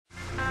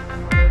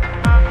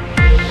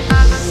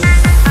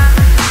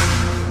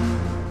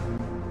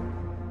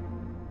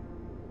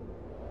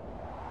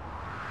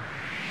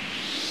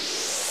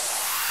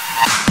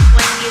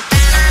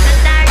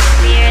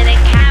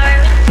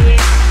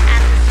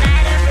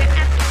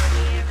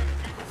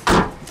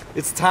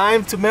It's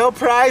time to mail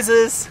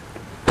prizes.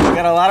 We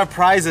got a lot of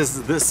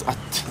prizes this,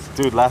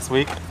 dude, last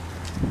week.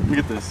 Look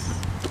at this.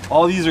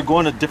 All these are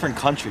going to different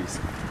countries.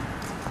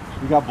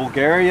 We got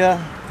Bulgaria.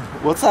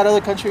 What's that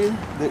other country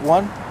that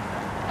won?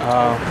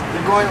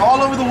 They're going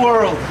all over the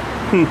world.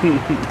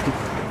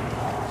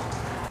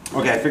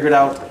 Okay, I figured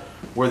out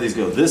where these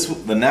go.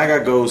 The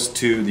Naga goes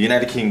to the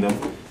United Kingdom.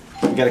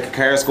 We got a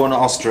Kakaris going to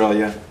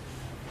Australia.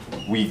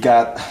 We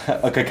got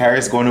a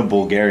Kakaris going to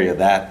Bulgaria.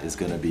 That is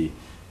going to be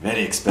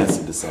very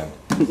expensive to send.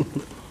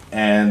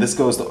 And this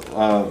goes to,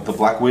 the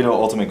Black Widow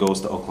Ultimate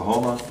goes to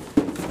Oklahoma.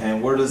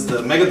 And where does the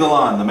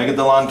Megadolon? The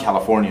Megadolon,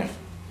 California.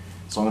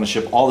 So I'm going to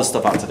ship all this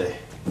stuff out today.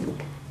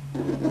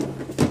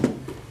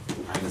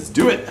 Alright, let's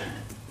do it.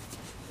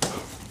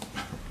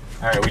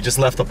 Alright, we just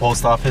left the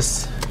post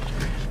office.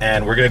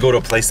 And we're going to go to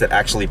a place that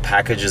actually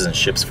packages and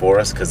ships for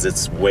us because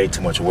it's way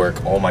too much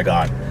work. Oh my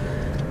god.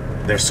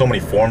 There's so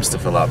many forms to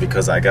fill out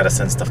because I gotta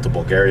send stuff to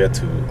Bulgaria,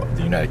 to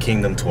the United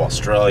Kingdom, to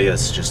Australia.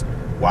 It's just,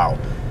 wow.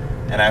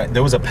 And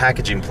there was a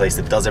packaging place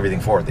that does everything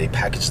for it. They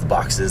package the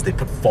boxes, they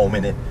put foam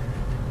in it,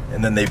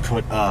 and then they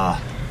put, and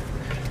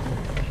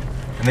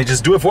they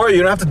just do it for you.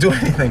 You don't have to do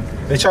anything.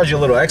 They charge you a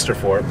little extra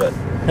for it, but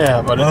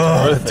yeah, but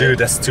it's worth dude, it.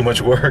 that's too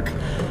much work.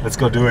 Let's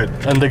go do it.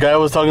 And the guy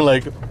was talking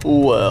like,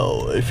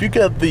 well, if you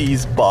get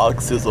these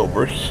boxes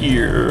over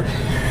here,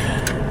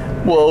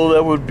 well,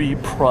 that would be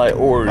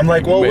priority. I'm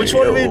like, well, which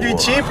one would mail. be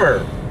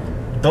cheaper?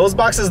 Those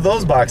boxes,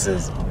 those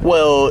boxes.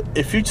 Well,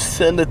 if you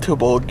send it to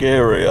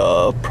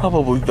Bulgaria,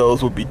 probably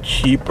those would be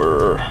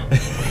cheaper.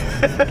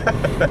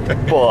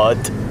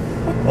 But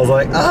I was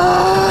like,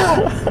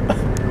 ah!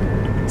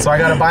 So I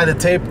gotta buy the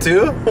tape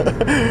too?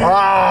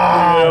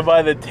 Ah! you gotta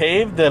buy the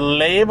tape, the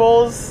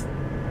labels,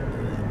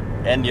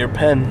 and your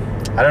pen.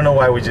 I don't know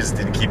why we just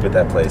didn't keep it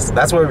that place.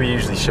 That's where we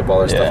usually ship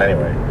all our stuff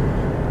anyway.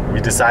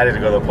 We decided to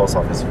go to the post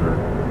office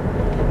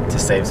to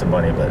save some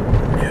money, but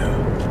yeah,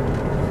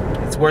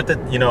 it's worth it.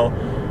 You know,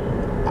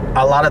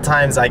 a lot of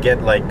times I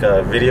get like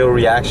video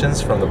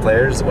reactions from the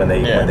players when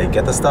they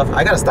get the stuff.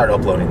 I gotta start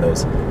uploading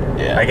those.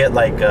 Yeah. I get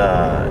like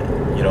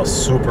you know,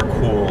 super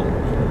cool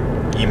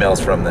emails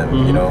from them.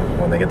 You know,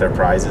 when they get their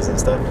prizes and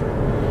stuff.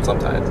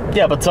 Sometimes.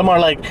 Yeah, but some are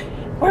like,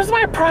 "Where's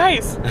my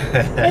prize?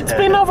 It's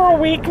been over a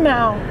week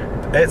now."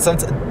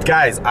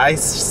 Guys, I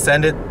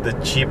send it the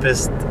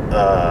cheapest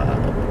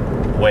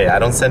way. I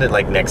don't send it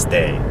like next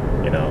day.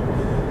 You know.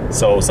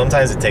 So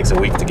sometimes it takes a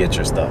week to get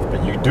your stuff,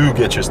 but you do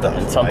get your stuff.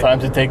 And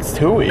sometimes it takes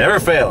 2 weeks. Never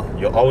fail.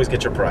 You'll always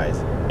get your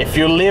prize. If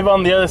you live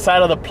on the other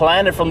side of the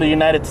planet from the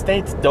United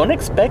States, don't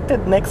expect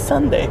it next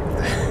Sunday.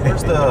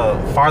 Where's the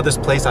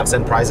farthest place I've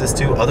sent prizes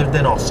to other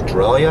than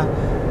Australia?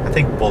 I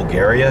think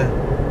Bulgaria.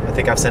 I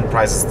think I've sent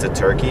prizes to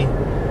Turkey.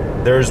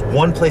 There's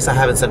one place I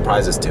haven't sent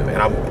prizes to,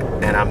 and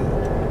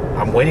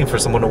I'm waiting for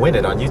someone to win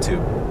it on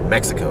YouTube.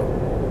 Mexico. I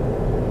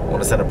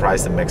want to send a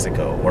prize to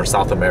Mexico or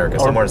South America,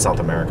 somewhere in South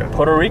America.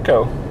 Puerto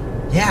Rico.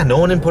 Yeah, no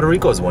one in Puerto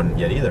Rico has won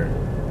yet either.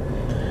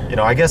 You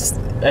know, I guess.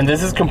 And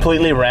this is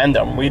completely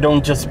random. We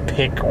don't just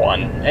pick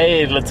one.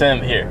 Hey, let's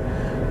end here.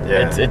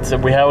 Yeah. It's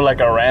we have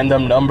like a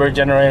random number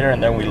generator,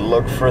 and then we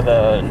look for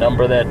the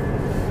number that.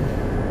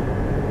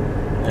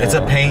 It's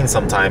a pain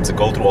sometimes to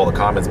go through all the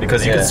comments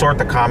because you can sort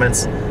the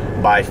comments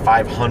by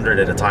 500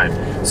 at a time.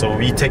 So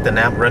we take the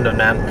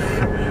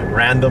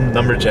random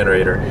number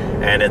generator,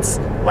 and it's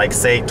like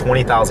say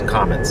 20,000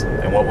 comments.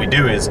 And what we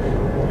do is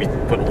we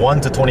put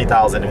 1 to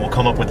 20,000, and we'll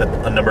come up with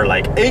a number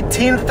like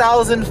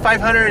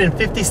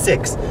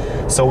 18,556.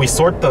 So we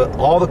sort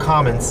all the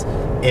comments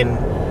in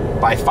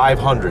by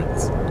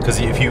 500s, because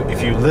if you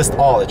list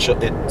all, it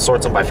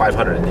sorts them by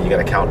 500, and then you got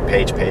to count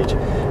page,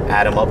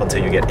 add them up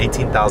until you get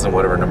 18,000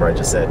 whatever number I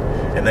just said,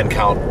 and then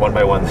count one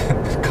by one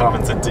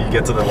comments until you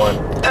get to the one.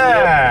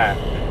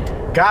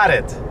 Got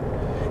it.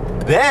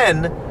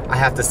 Then I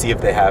have to see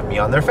if they have me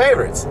on their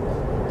favorites.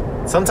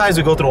 Sometimes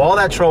we go through all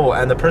that trouble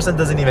and the person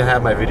doesn't even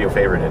have my video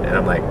favorited, and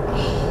I'm like,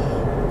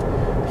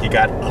 oh, he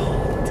got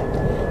owned.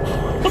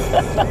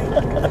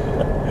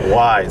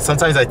 Why?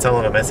 Sometimes I tell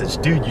him a message,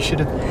 dude,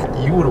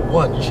 you would have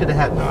won. You should have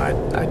had. No, I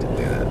didn't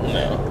do that.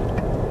 No.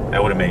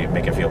 That would have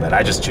make him feel bad.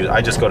 I just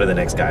go to the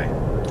next guy.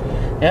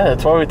 Yeah,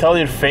 that's why we tell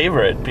your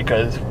favorite,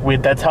 because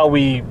that's how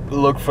we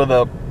look for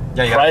the you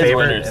got prize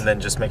favorite, winners. And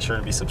then just make sure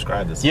to be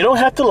subscribed. You don't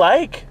have to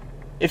like.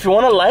 If you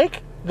want to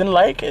like, then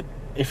like it.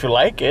 If you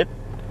like it,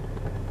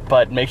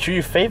 but make sure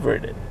you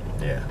favorite it.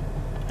 Yeah.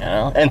 You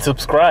know, and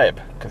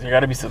subscribe, because you got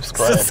to be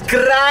subscribed.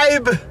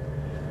 Subscribe.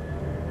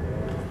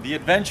 The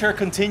adventure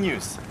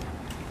continues.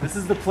 This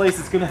is the place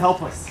that's going to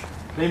help us.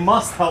 They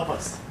must help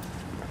us.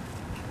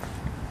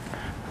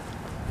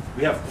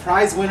 We have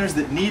prize winners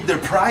that need their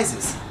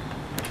prizes.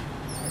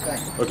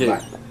 Okay,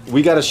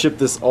 we got to ship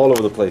this all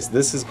over the place.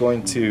 This is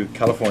going to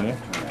California.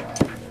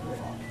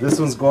 This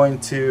one's going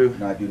to,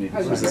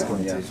 where's this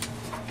going to?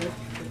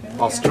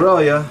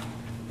 Australia.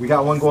 We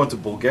got one going to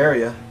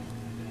Bulgaria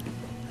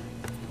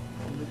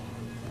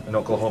and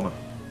Oklahoma.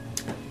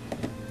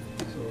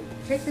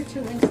 Take the 2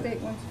 in-state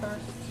ones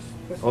first.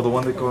 Oh, the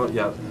one that go,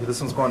 yeah,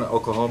 this one's going to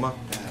Oklahoma,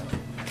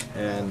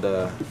 and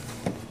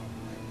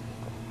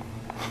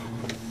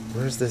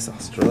Where's this?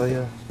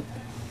 Australia?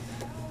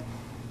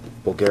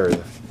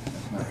 Bulgaria.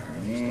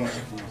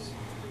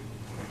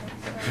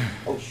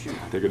 Oh shoot.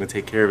 They're gonna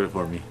take care of it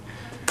for me.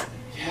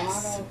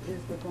 Model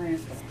is the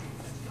grandson.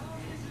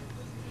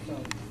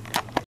 So,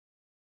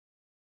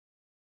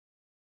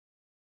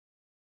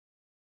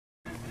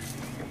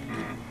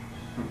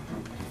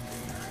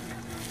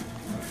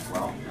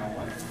 Well, you know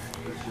what?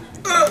 Let's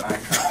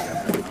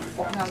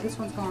just no, this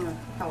one's going to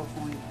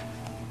California.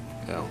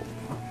 No.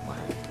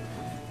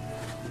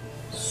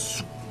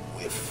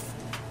 Swift.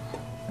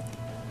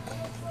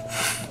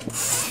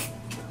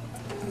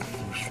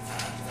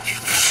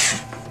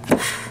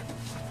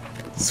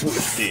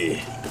 Swifty.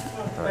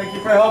 Thank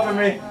you for helping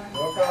me.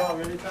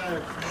 welcome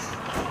anytime.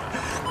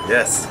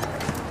 Yes.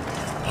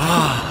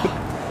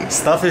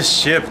 Stuff is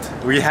shipped.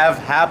 We have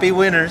happy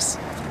winners.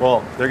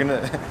 Well, they're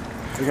gonna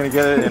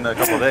get it in a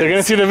couple days. They're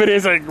gonna see the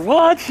videos like,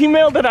 what? He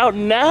mailed it out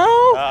now?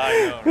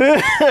 I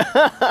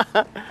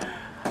know.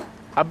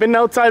 I've been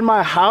outside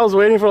my house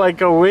waiting for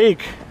like a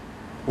week.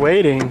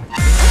 Waiting.